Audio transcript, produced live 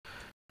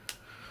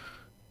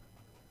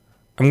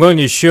I'm going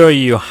to show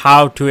you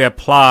how to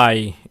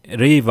apply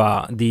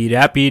REBA, the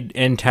Rapid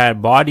Entire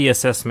Body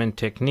Assessment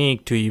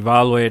technique, to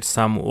evaluate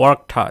some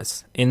work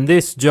tasks. In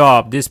this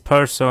job, this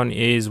person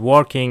is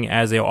working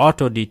as an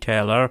auto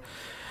detailer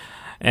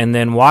and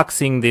then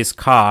waxing this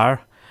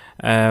car.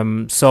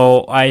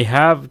 So I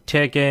have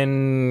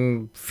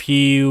taken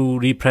few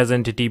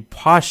representative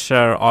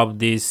posture of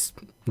this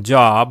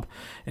job,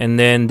 and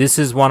then this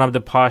is one of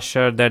the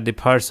posture that the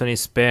person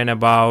is spent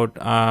about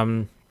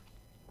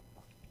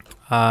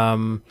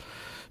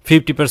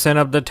 50%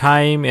 of the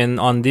time, and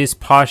on this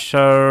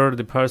posture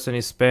the person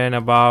is spent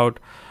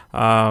about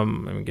let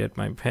me get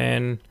my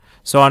pen.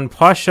 So on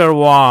posture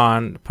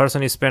 1,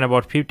 person is spent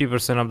about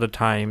 50% of the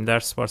time.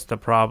 That's what the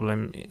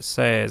problem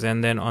says.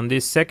 And then on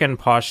this second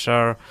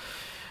posture,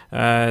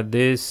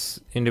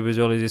 this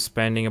individual is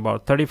spending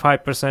about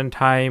 35%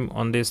 time.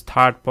 On this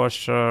third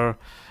posture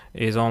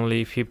is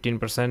only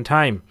 15%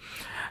 time.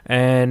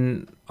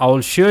 And I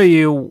will show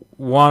you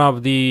one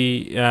of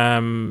the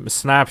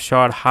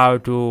snapshot how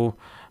to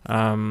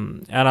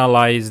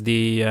analyze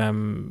the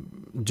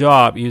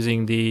job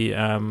using the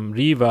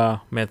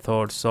REBA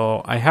method.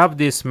 So I have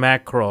this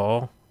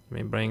macro. Let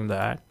me bring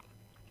that.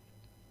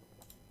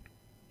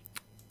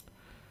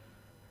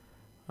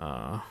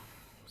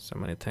 So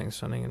many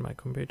things running in my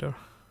computer.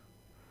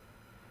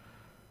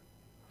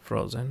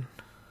 Frozen.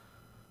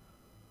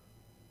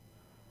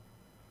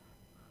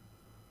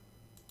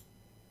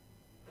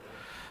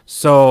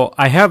 So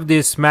I have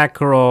this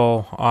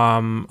macro.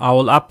 I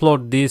will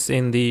upload this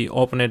in the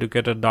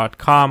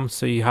openeducator.com,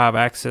 so you have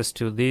access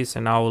to this,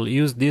 and I will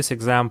use this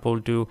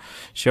example to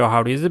show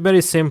how to use it.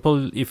 Very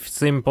simple,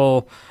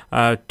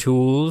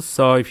 tools.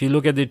 So if you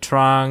look at the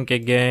trunk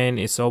again,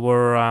 it's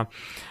over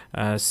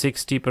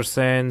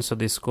 60%, so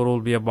the score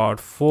will be about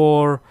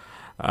 4.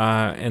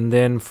 And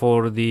then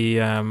for the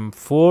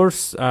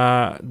force,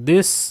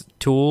 this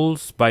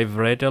tools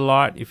vibrate a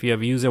lot. If you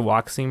have used a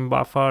waxing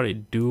buffer,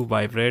 it do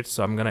vibrate,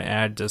 so I'm gonna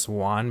add just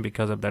 1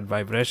 because of that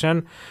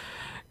vibration.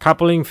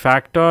 Coupling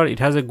factor, it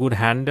has a good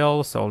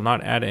handle, so I'll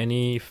not add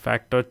any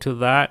factor to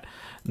that.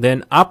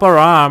 Then upper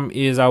arm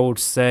is, I would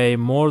say,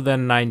 more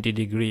than 90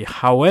 degree.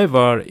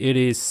 However, it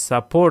is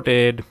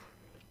supported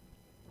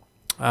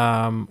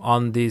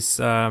on this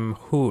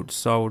hood,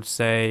 so I would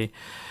say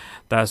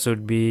that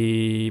should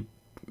be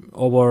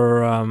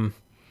over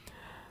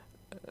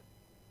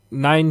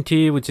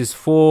 90, which is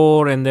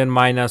 4, and then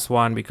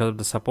 -1 because of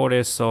the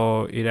supported,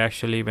 so it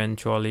actually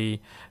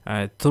eventually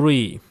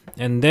 3.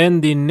 And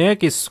then the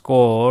neck is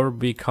score,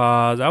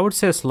 because I would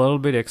say it's a little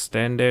bit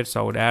extended,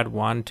 so I would add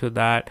 1 to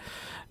that.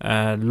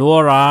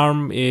 Lower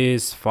arm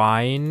is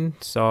fine,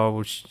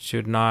 so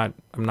I'm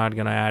not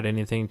gonna add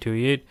anything to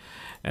it.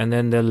 And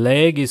then the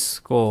leg is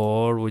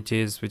score, which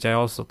I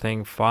also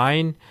think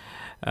fine.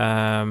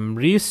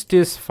 Wrist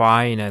is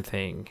fine. I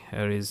think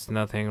there is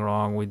nothing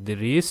wrong with the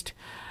wrist.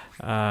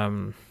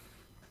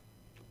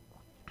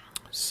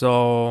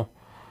 So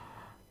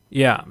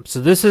yeah, so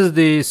this is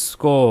the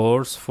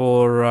scores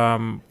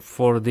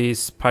for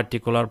this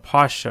particular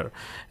posture,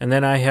 and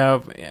then I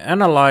have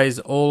analyzed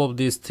all of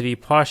these 3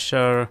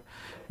 posture.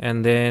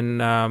 And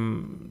then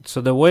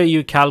so the way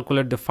you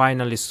calculate the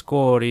final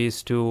score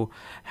is to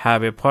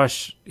have a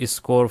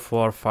score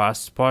for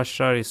first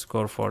posture, a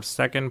score for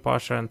second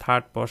posture, and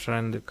third posture,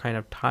 and the kind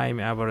of time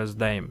average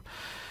them.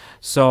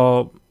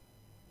 So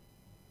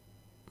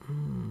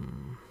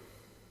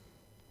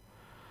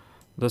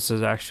this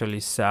is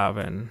actually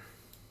 7.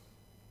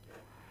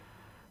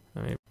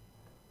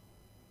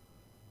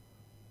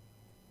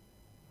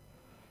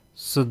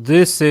 So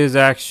this is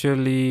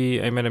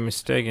actually, I made a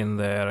mistake in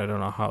there. I don't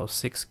know how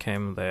 6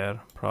 came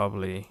there.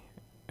 Probably.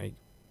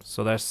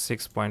 So that's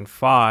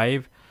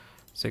 6.5.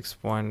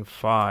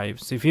 6.5.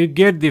 So if you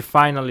get the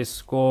final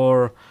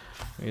score,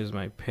 use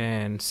my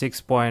pen,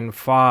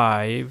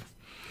 6.5.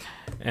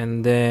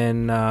 And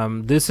then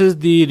this is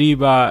the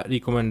REBA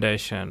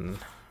recommendation.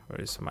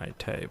 Where is my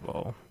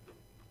table?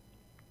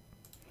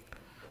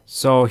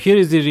 So here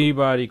is the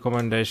REBA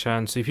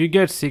recommendation. So if you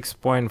get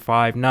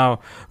 6.5, now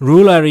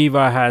ruler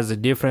REBA has a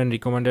different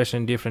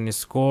recommendation, different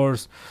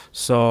scores.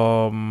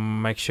 So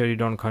make sure you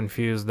don't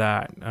confuse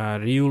that.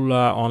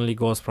 Ruler only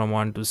goes from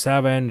 1 to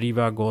 7.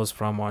 REBA goes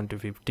from 1 to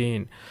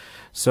 15.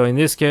 So in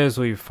this case,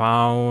 we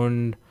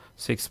found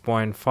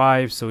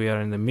 6.5. So we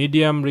are in the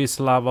medium risk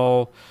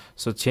level.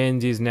 So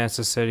change is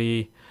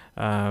necessary.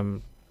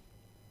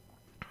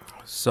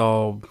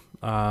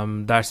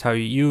 That's how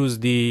you use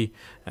the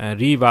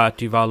REBA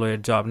to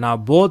evaluate job. Now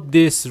both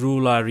this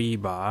ruler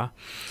REBA,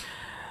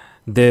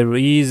 there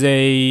is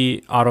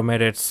a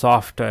automated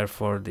software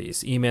for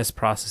this image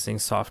processing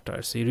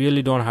software, so you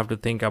really don't have to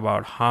think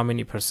about how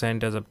many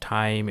percentage of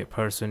time a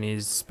person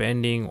is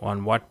spending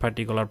on what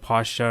particular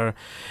posture.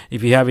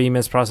 If you have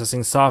image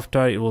processing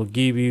software, it will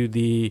give you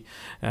the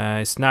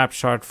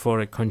snapshot for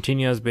a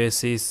continuous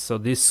basis, so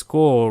this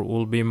score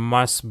will be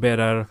much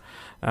better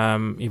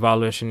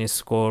evaluation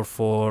score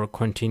for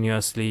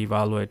continuously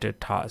evaluated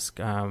task.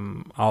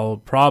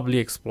 I'll probably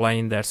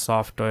explain that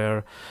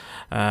software.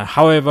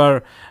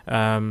 However,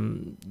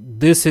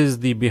 this is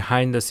the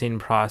behind the scene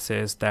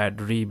process that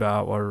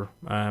REBA, or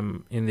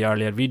in the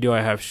earlier video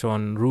I have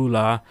shown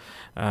Rula,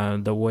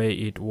 the way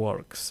it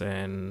works,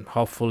 and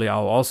hopefully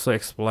I'll also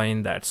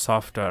explain that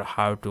software,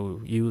 how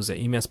to use the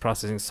image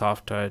processing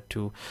software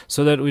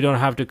so that we don't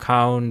have to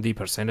count the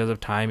percentage of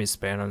time is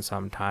spent on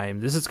some time.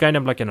 This is kind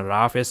of like a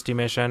rough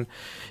estimation.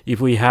 If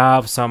we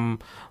have some,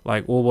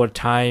 like, over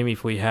time,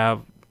 if we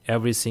have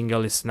every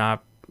single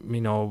snap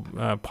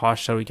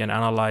posture we can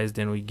analyze,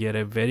 then we get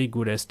a very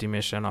good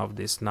estimation of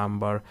this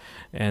number,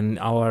 and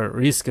our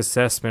risk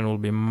assessment will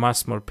be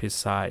much more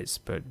precise.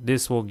 But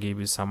this will give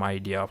you some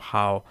idea of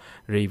how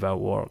REBA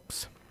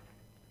works.